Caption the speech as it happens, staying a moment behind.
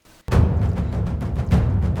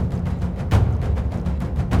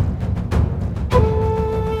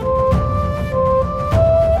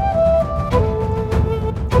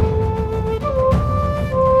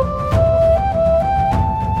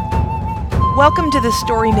Welcome to the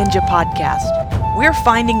Story Ninja podcast. We're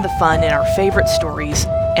finding the fun in our favorite stories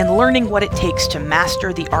and learning what it takes to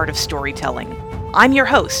master the art of storytelling. I'm your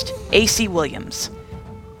host, A.C. Williams.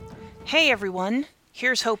 Hey everyone,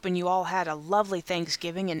 here's hoping you all had a lovely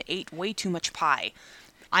Thanksgiving and ate way too much pie.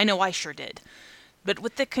 I know I sure did. But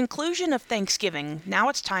with the conclusion of Thanksgiving, now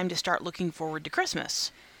it's time to start looking forward to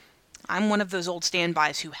Christmas. I'm one of those old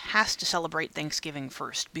standbys who has to celebrate Thanksgiving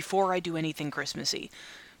first, before I do anything Christmassy.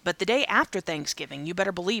 But the day after Thanksgiving, you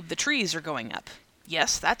better believe the trees are going up.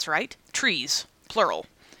 Yes, that's right. Trees. Plural.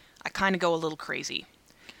 I kind of go a little crazy.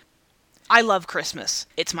 I love Christmas.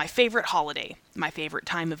 It's my favorite holiday. My favorite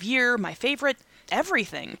time of year. My favorite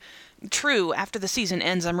everything. True, after the season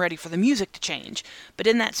ends, I'm ready for the music to change. But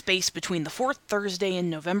in that space between the fourth Thursday in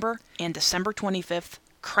November and December 25th,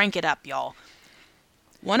 crank it up, y'all.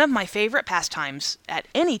 One of my favorite pastimes at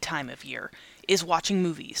any time of year is watching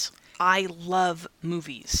movies. I love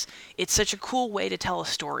movies. It's such a cool way to tell a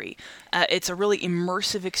story. It's a really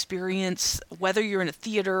immersive experience, whether you're in a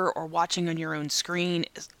theater or watching on your own screen.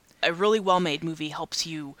 A really well-made movie helps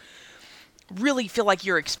you really feel like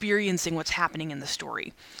you're experiencing what's happening in the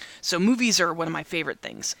story. So movies are one of my favorite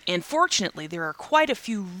things. And fortunately, there are quite a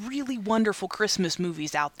few really wonderful Christmas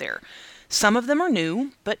movies out there. Some of them are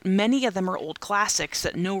new, but many of them are old classics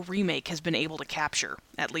that no remake has been able to capture,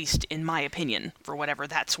 at least in my opinion, for whatever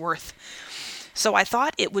that's worth. So I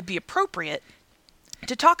thought it would be appropriate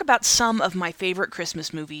to talk about some of my favorite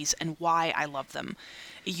Christmas movies and why I love them.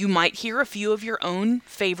 You might hear a few of your own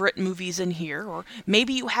favorite movies in here, or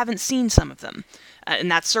maybe you haven't seen some of them, and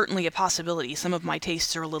that's certainly a possibility. Some of my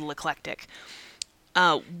tastes are a little eclectic.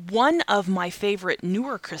 One of my favorite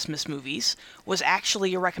newer Christmas movies was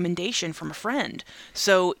actually a recommendation from a friend,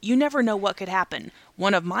 so you never know what could happen.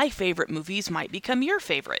 One of my favorite movies might become your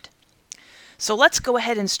favorite. So let's go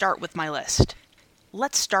ahead and start with my list.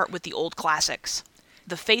 Let's start with the old classics,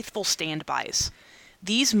 the faithful standbys.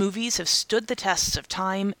 These movies have stood the tests of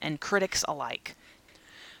time and critics alike.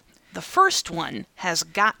 The first one has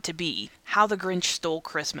got to be How the Grinch Stole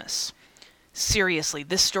Christmas. Seriously,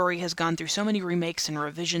 this story has gone through so many remakes and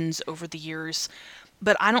revisions over the years,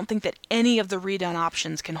 but I don't think that any of the redone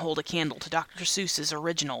options can hold a candle to Dr. Seuss's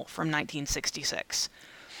original from 1966.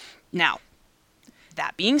 Now,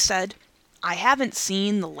 that being said, I haven't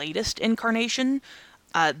seen the latest incarnation.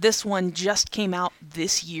 This one just came out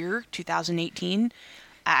this year, 2018,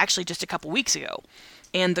 actually just a couple weeks ago.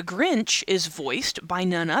 And the Grinch is voiced by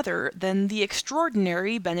none other than the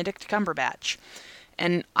extraordinary Benedict Cumberbatch.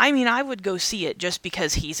 And I mean, I would go see it just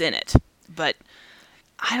because he's in it. But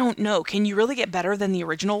I don't know, can you really get better than the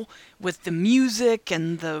original with the music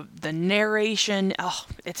and the narration? Oh,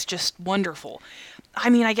 it's just wonderful. I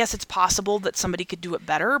mean, I guess it's possible that somebody could do it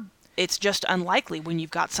better. It's just unlikely when you've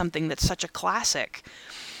got something that's such a classic.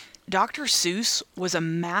 Dr. Seuss was a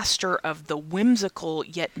master of the whimsical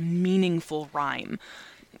yet meaningful rhyme.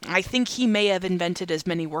 I think he may have invented as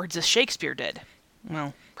many words as Shakespeare did.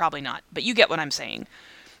 Well, probably not, but you get what I'm saying.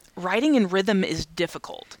 Writing in rhythm is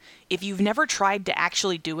difficult. If you've never tried to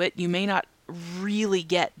actually do it, you may not really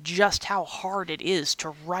get just how hard it is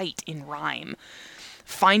to write in rhyme.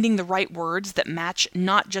 Finding the right words that match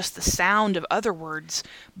not just the sound of other words,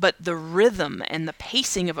 but the rhythm and the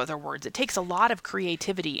pacing of other words. It takes a lot of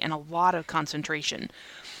creativity and a lot of concentration.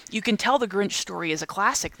 You can tell the Grinch story is a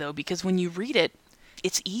classic, though, because when you read it,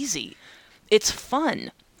 it's easy. It's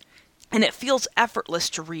fun. And it feels effortless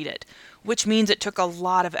to read it, which means it took a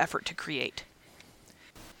lot of effort to create.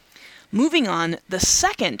 Moving on, the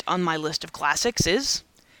second on my list of classics is,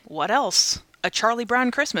 what else? A Charlie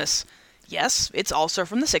Brown Christmas. Yes, it's also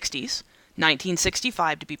from the 60s,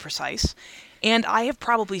 1965 to be precise, and I have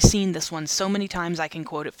probably seen this one so many times I can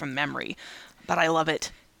quote it from memory, but I love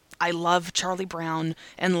it. I love Charlie Brown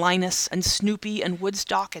and Linus and Snoopy and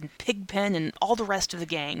Woodstock and Pigpen and all the rest of the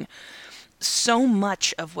gang. So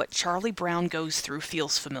much of what Charlie Brown goes through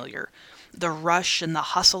feels familiar. The rush and the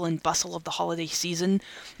hustle and bustle of the holiday season,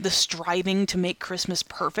 the striving to make Christmas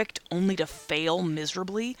perfect only to fail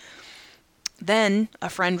miserably. Then a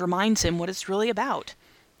friend reminds him what it's really about.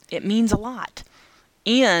 It means a lot.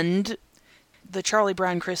 And the Charlie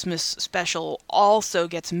Brown Christmas special also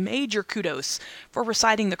gets major kudos for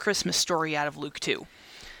reciting the Christmas story out of Luke 2.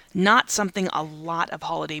 Not something a lot of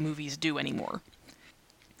holiday movies do anymore.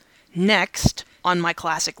 Next on my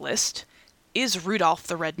classic list is Rudolph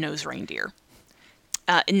the Red-Nosed Reindeer.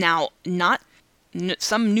 Now, not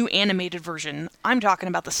some new animated version. I'm talking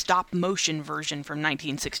about the stop-motion version from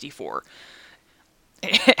 1964.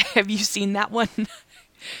 Have you seen that one?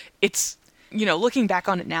 It's, looking back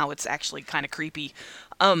on it now, it's actually kind of creepy.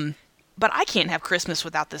 But I can't have Christmas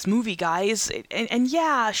without this movie, guys. And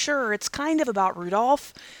yeah, sure, it's kind of about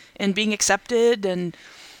Rudolph and being accepted and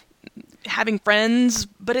having friends,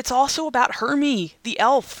 but it's also about Hermie, the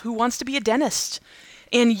elf who wants to be a dentist,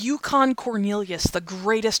 and Yukon Cornelius, the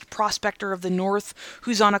greatest prospector of the North,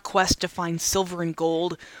 who's on a quest to find silver and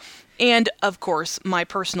gold. And, of course, my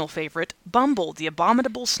personal favorite, Bumble, the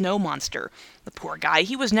abominable snow monster. The poor guy,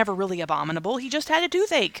 he was never really abominable, he just had a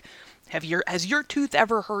toothache. Has your tooth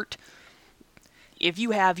ever hurt? If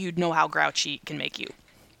you have, you'd know how grouchy it can make you.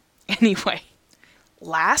 Anyway,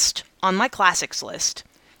 last on my classics list.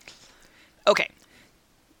 Okay,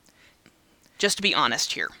 just to be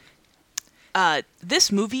honest here.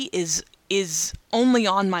 This movie is only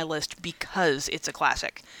on my list because it's a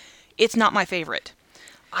classic. It's not my favorite.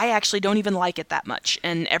 I actually don't even like it that much,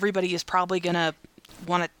 and everybody is probably gonna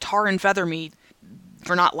want to tar and feather me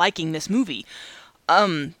for not liking this movie.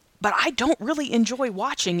 But I don't really enjoy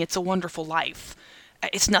watching It's a Wonderful Life.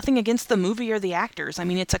 It's nothing against the movie or the actors. I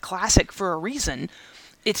mean, it's a classic for a reason.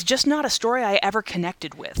 It's just not a story I ever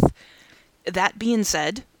connected with. That being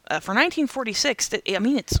said, for 1946,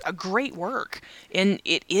 it's a great work, and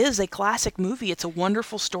it is a classic movie. It's a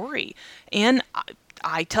wonderful story, and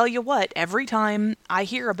I tell you what, every time I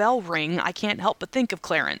hear a bell ring, I can't help but think of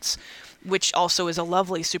Clarence, which also is a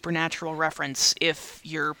lovely Supernatural reference if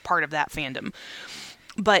you're part of that fandom.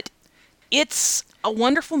 But it's a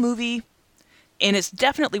wonderful movie, and it's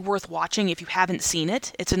definitely worth watching if you haven't seen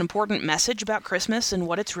it. It's an important message about Christmas and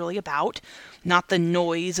what it's really about, not the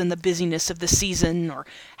noise and the busyness of the season, or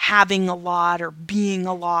having a lot, or being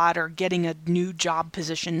a lot, or getting a new job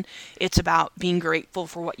position. It's about being grateful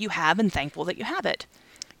for what you have and thankful that you have it.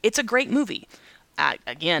 It's a great movie.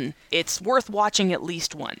 Again, it's worth watching at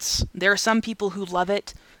least once. There are some people who love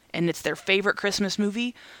it, and it's their favorite Christmas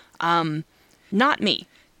movie. Not me.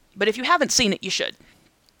 But if you haven't seen it, you should.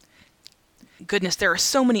 Goodness, there are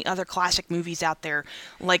so many other classic movies out there,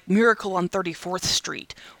 like Miracle on 34th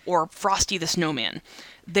Street, or Frosty the Snowman.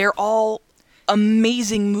 They're all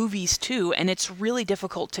amazing movies too, and it's really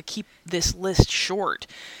difficult to keep this list short.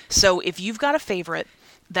 So if you've got a favorite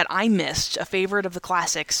that I missed, a favorite of the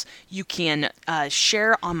classics, you can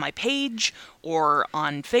share on my page or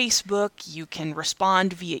on Facebook. You can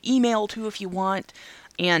respond via email too if you want,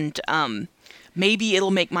 and maybe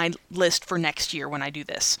it'll make my list for next year when I do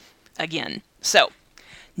this again. So,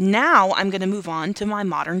 now I'm going to move on to my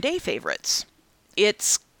modern day favorites.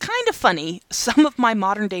 It's kind of funny, some of my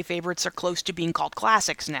modern day favorites are close to being called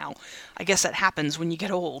classics now. I guess that happens when you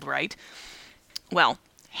get old, right? Well,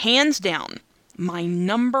 hands down, my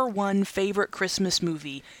number one favorite Christmas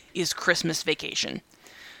movie is Christmas Vacation.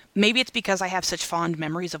 Maybe it's because I have such fond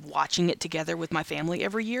memories of watching it together with my family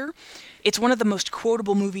every year. It's one of the most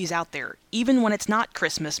quotable movies out there. Even when it's not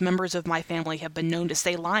Christmas, members of my family have been known to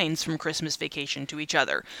say lines from Christmas Vacation to each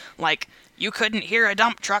other, like, "You couldn't hear a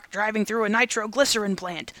dump truck driving through a nitroglycerin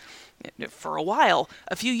plant." For a while,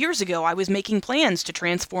 a few years ago, I was making plans to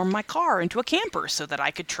transform my car into a camper so that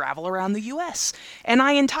I could travel around the U.S., and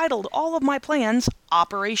I entitled all of my plans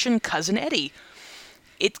Operation Cousin Eddie.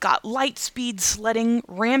 It's got light speed sledding,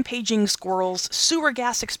 rampaging squirrels, sewer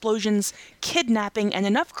gas explosions, kidnapping, and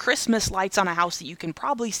enough Christmas lights on a house that you can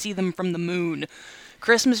probably see them from the moon.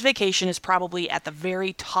 Christmas Vacation is probably at the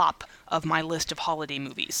very top of my list of holiday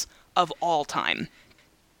movies of all time.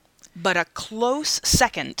 But a close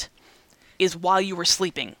second is While You Were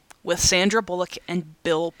Sleeping, with Sandra Bullock and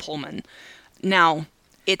Bill Pullman. Now,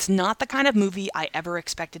 it's not the kind of movie I ever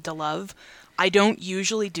expected to love. I don't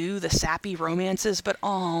usually do the sappy romances, but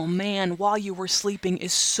oh man, While You Were Sleeping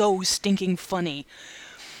is so stinking funny.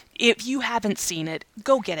 If you haven't seen it,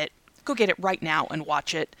 go get it. Go get it right now and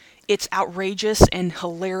watch it. It's outrageous and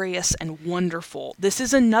hilarious and wonderful. This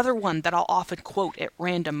is another one that I'll often quote at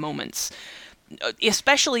random moments.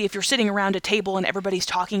 Especially if you're sitting around a table and everybody's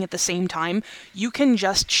talking at the same time, you can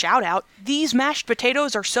just shout out, "These mashed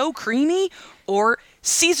potatoes are so creamy," or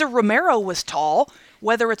 "Cesar Romero was tall,"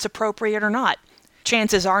 whether it's appropriate or not.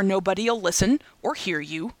 Chances are nobody'll listen or hear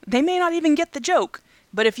you. They may not even get the joke.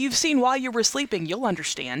 But if you've seen While You Were Sleeping, you'll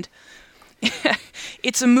understand.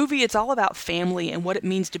 It's a movie, it's all about family and what it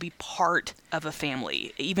means to be part of a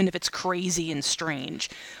family, even if it's crazy and strange.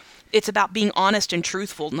 It's about being honest and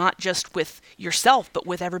truthful, not just with yourself, but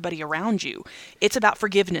with everybody around you. It's about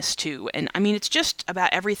forgiveness, too. And, it's just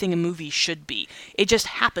about everything a movie should be. It just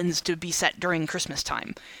happens to be set during Christmas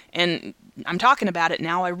time. And I'm talking about it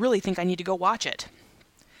now. I really think I need to go watch it.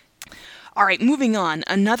 All right, moving on.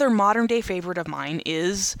 Another modern-day favorite of mine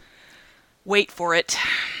is, wait for it,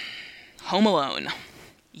 Home Alone.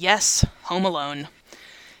 Yes, Home Alone.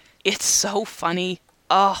 It's so funny.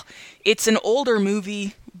 Oh, it's an older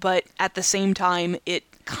movie, but at the same time, it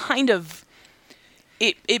kind of...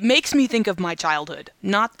 It makes me think of my childhood.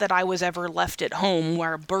 Not that I was ever left at home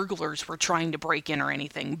where burglars were trying to break in or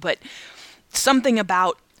anything, but something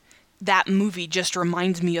about that movie just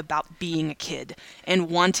reminds me about being a kid and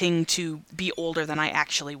wanting to be older than I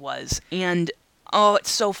actually was. And, oh, it's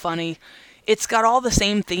so funny. It's got all the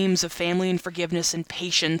same themes of family and forgiveness and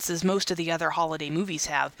patience as most of the other holiday movies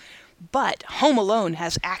have, but Home Alone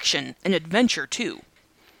has action and adventure too.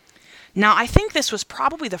 Now, I think this was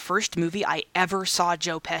probably the first movie I ever saw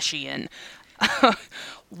Joe Pesci in.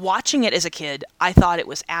 Watching it as a kid, I thought it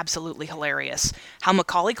was absolutely hilarious how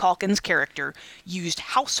Macaulay Culkin's character used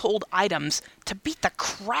household items to beat the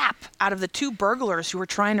crap out of the two burglars who were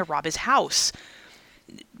trying to rob his house.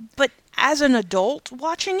 But as an adult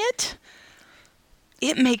watching it,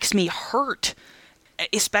 it makes me hurt,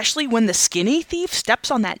 especially when the skinny thief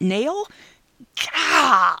steps on that nail.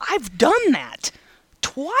 Gah, I've done that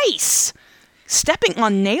twice. Stepping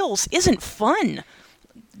on nails isn't fun.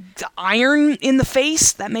 The iron in the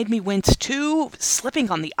face, that made me wince too. Slipping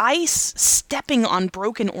on the ice, stepping on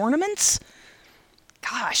broken ornaments.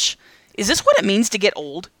 Gosh, is this what it means to get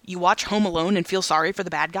old? You watch Home Alone and feel sorry for the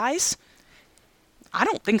bad guys? I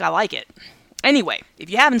don't think I like it. Anyway, if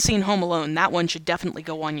you haven't seen Home Alone, that one should definitely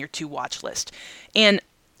go on your to-watch list. And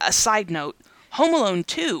a side note, Home Alone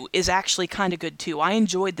 2 is actually kind of good too. I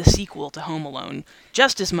enjoyed the sequel to Home Alone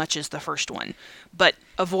just as much as the first one, but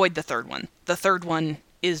avoid the third one. The third one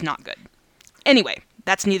is not good. Anyway,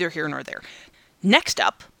 that's neither here nor there. Next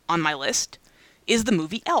up on my list is the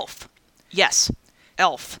movie Elf. Yes,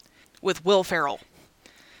 Elf, with Will Ferrell.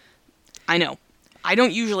 I know, I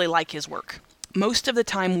don't usually like his work. Most of the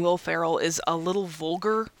time Will Ferrell is a little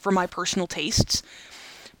vulgar for my personal tastes,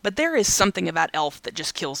 but there is something about Elf that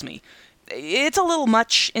just kills me. It's a little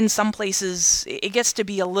much in some places. It gets to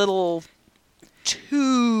be a little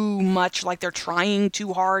too much, like they're trying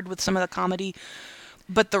too hard with some of the comedy.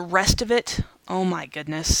 But the rest of it, oh my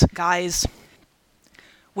goodness, guys.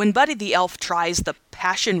 When Buddy the Elf tries the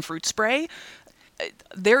passion fruit spray,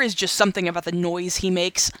 there is just something about the noise he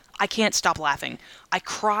makes. I can't stop laughing. I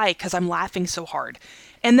cry because I'm laughing so hard.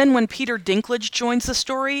 And then when Peter Dinklage joins the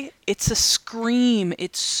story, it's a scream.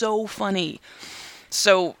 It's so funny.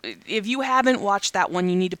 So if you haven't watched that one,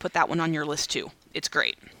 you need to put that one on your list too. It's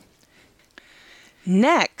great.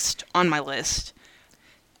 Next on my list,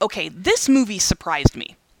 okay, this movie surprised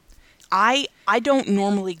me. I don't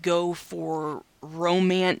normally go for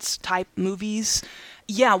romance type movies.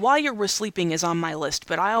 Yeah, While You Were Sleeping is on my list,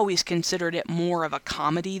 but I always considered it more of a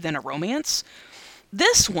comedy than a romance.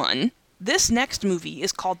 This next movie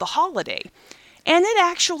is called The Holiday. And it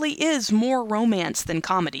actually is more romance than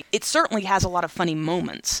comedy. It certainly has a lot of funny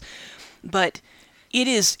moments, but it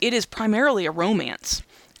is primarily a romance.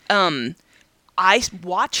 I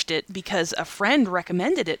watched it because a friend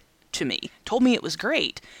recommended it to me, told me it was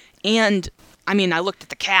great. And, I mean, I looked at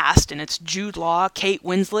the cast, and it's Jude Law, Kate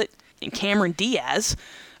Winslet, and Cameron Diaz.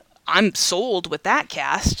 I'm sold with that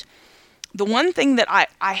cast. The one thing that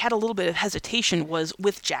I had a little bit of hesitation was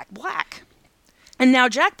with Jack Black. And now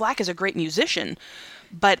Jack Black is a great musician,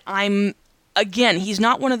 but he's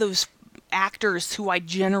not one of those actors who I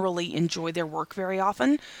generally enjoy their work very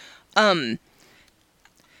often.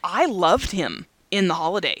 I loved him in The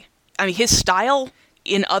Holiday. I mean, his style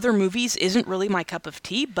in other movies isn't really my cup of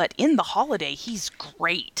tea, but in The Holiday, he's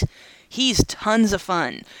great. He's tons of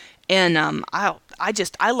fun. And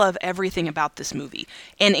I love everything about this movie.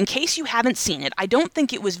 And in case you haven't seen it, I don't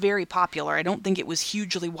think it was very popular. I don't think it was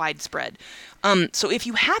hugely widespread. So if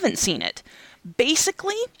you haven't seen it,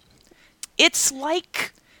 basically, it's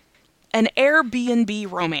like an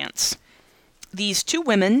Airbnb romance. These two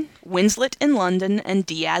women, Winslet in London and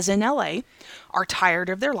Diaz in LA, are tired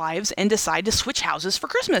of their lives and decide to switch houses for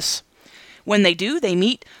Christmas. When they do, they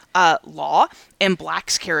meet Law and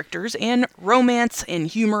Black's characters, and romance and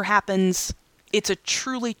humor happens. It's a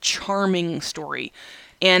truly charming story,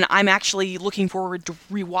 and I'm actually looking forward to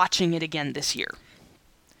rewatching it again this year.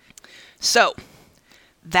 So,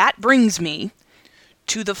 that brings me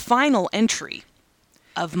to the final entry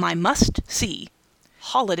of my must-see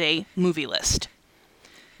holiday movie list.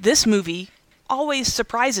 This movie always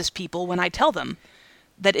surprises people when I tell them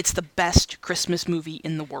that it's the best Christmas movie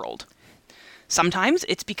in the world. Sometimes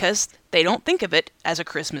it's because they don't think of it as a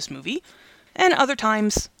Christmas movie, and other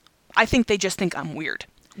times I think they just think I'm weird,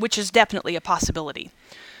 which is definitely a possibility.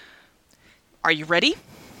 Are you ready?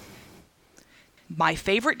 My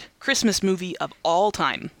favorite Christmas movie of all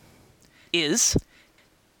time is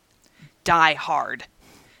Die Hard.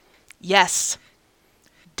 Yes,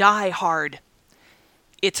 Die Hard.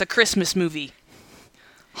 It's a Christmas movie.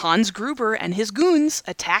 Hans Gruber and his goons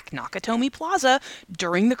attack Nakatomi Plaza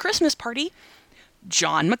during the Christmas party.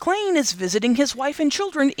 John McClane is visiting his wife and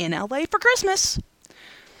children in LA for Christmas.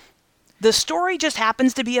 The story just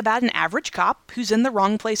happens to be about an average cop who's in the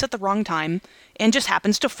wrong place at the wrong time and just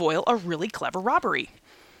happens to foil a really clever robbery.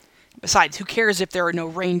 Besides, who cares if there are no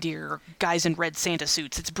reindeer or guys in red Santa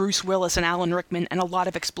suits? It's Bruce Willis and Alan Rickman and a lot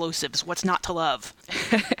of explosives. What's not to love?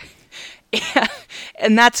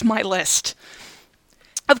 And that's my list.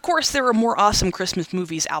 Of course, there are more awesome Christmas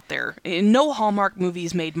movies out there. No Hallmark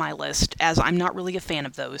movies made my list, as I'm not really a fan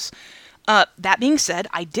of those. That being said,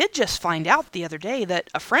 I did just find out the other day that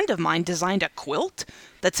a friend of mine designed a quilt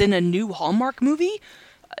that's in a new Hallmark movie.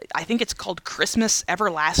 I think it's called Christmas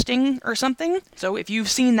Everlasting or something. So if you've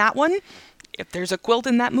seen that one, if there's a quilt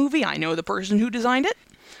in that movie, I know the person who designed it.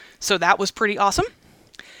 So that was pretty awesome.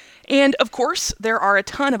 And of course, there are a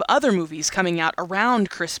ton of other movies coming out around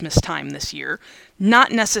Christmas time this year.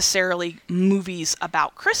 Not necessarily movies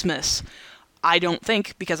about Christmas, I don't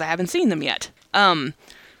think, because I haven't seen them yet.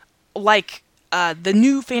 Like the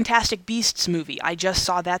new Fantastic Beasts movie. I just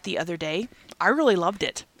saw that the other day. I really loved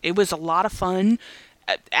it. It was a lot of fun.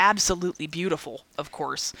 Absolutely beautiful, of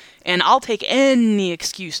course. And I'll take any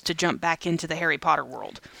excuse to jump back into the Harry Potter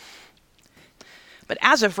world. But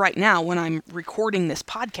as of right now, when I'm recording this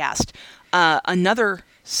podcast,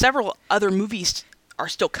 several other movies are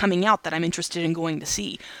still coming out that I'm interested in going to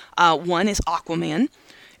see. One is Aquaman,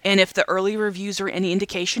 and if the early reviews are any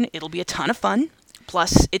indication, it'll be a ton of fun.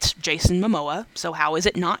 Plus, it's Jason Momoa, so how is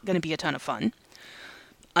it not going to be a ton of fun?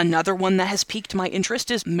 Another one that has piqued my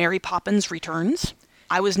interest is Mary Poppins Returns.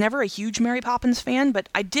 I was never a huge Mary Poppins fan, but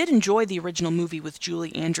I did enjoy the original movie with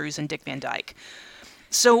Julie Andrews and Dick Van Dyke.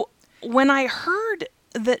 So when I heard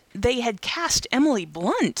that they had cast Emily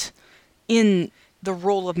Blunt in the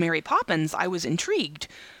role of Mary Poppins, I was intrigued.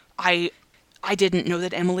 I didn't know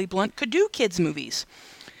that Emily Blunt could do kids' movies.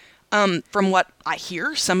 From what I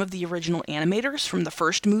hear, some of the original animators from the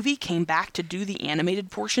first movie came back to do the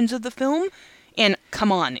animated portions of the film. And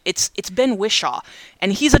come on, it's Ben Whishaw,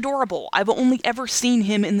 and he's adorable. I've only ever seen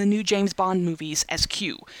him in the new James Bond movies as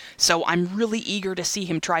Q, so I'm really eager to see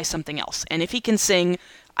him try something else. And if he can sing,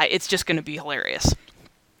 it's just going to be hilarious.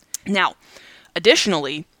 Now,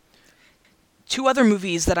 additionally, two other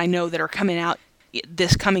movies that I know that are coming out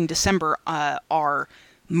this coming December are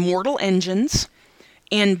Mortal Engines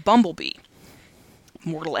and Bumblebee.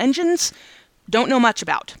 Mortal Engines, don't know much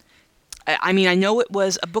about. I mean, I know it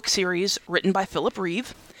was a book series written by Philip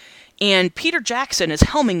Reeve, and Peter Jackson is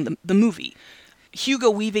helming the movie.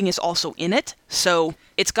 Hugo Weaving is also in it, so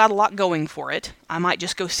it's got a lot going for it. I might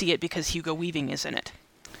just go see it because Hugo Weaving is in it.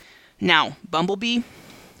 Now, Bumblebee,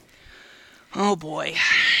 oh boy.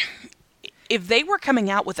 If they were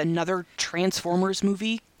coming out with another Transformers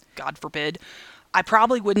movie, God forbid, I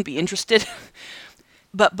probably wouldn't be interested.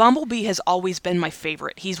 But Bumblebee has always been my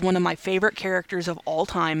favorite. He's one of my favorite characters of all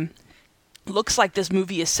time. Looks like this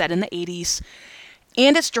movie is set in the 80s,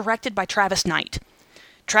 and it's directed by Travis Knight.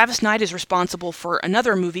 Travis Knight is responsible for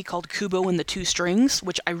another movie called Kubo and the Two Strings,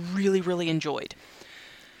 which I really, really enjoyed.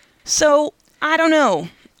 So, I don't know.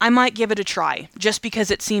 I might give it a try, just because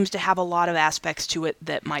it seems to have a lot of aspects to it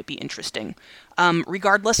that might be interesting.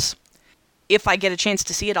 Regardless, if I get a chance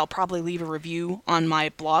to see it, I'll probably leave a review on my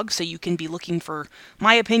blog, so you can be looking for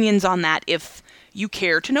my opinions on that if you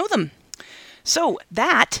care to know them. So,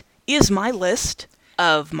 that is my list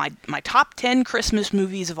of my top 10 Christmas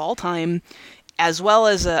movies of all time, as well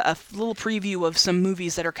as a little preview of some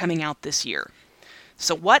movies that are coming out this year.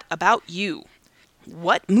 So what about you?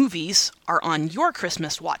 What movies are on your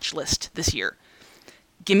Christmas watch list this year?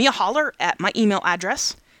 Give me a holler at my email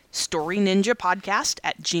address,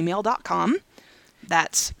 storyninjapodcast@gmail.com.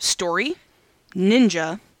 That's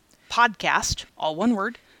storyninjapodcast, all one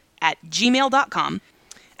word, @gmail.com,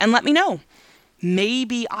 and let me know.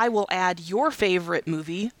 Maybe I will add your favorite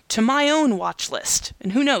movie to my own watch list.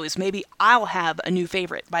 And who knows, maybe I'll have a new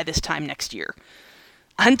favorite by this time next year.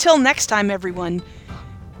 Until next time, everyone,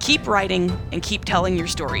 keep writing and keep telling your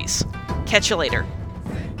stories. Catch you later.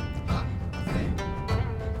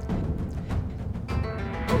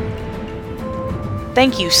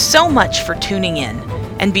 Thank you so much for tuning in,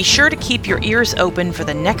 and be sure to keep your ears open for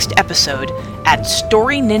the next episode at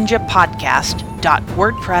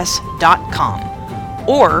storyninjapodcast.wordpress.com.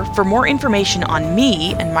 Or, for more information on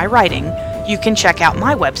me and my writing, you can check out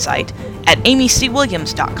my website at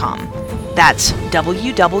amycwilliams.com. That's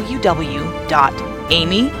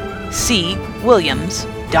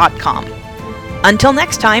www.amycwilliams.com. Until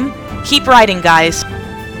next time, keep writing, guys.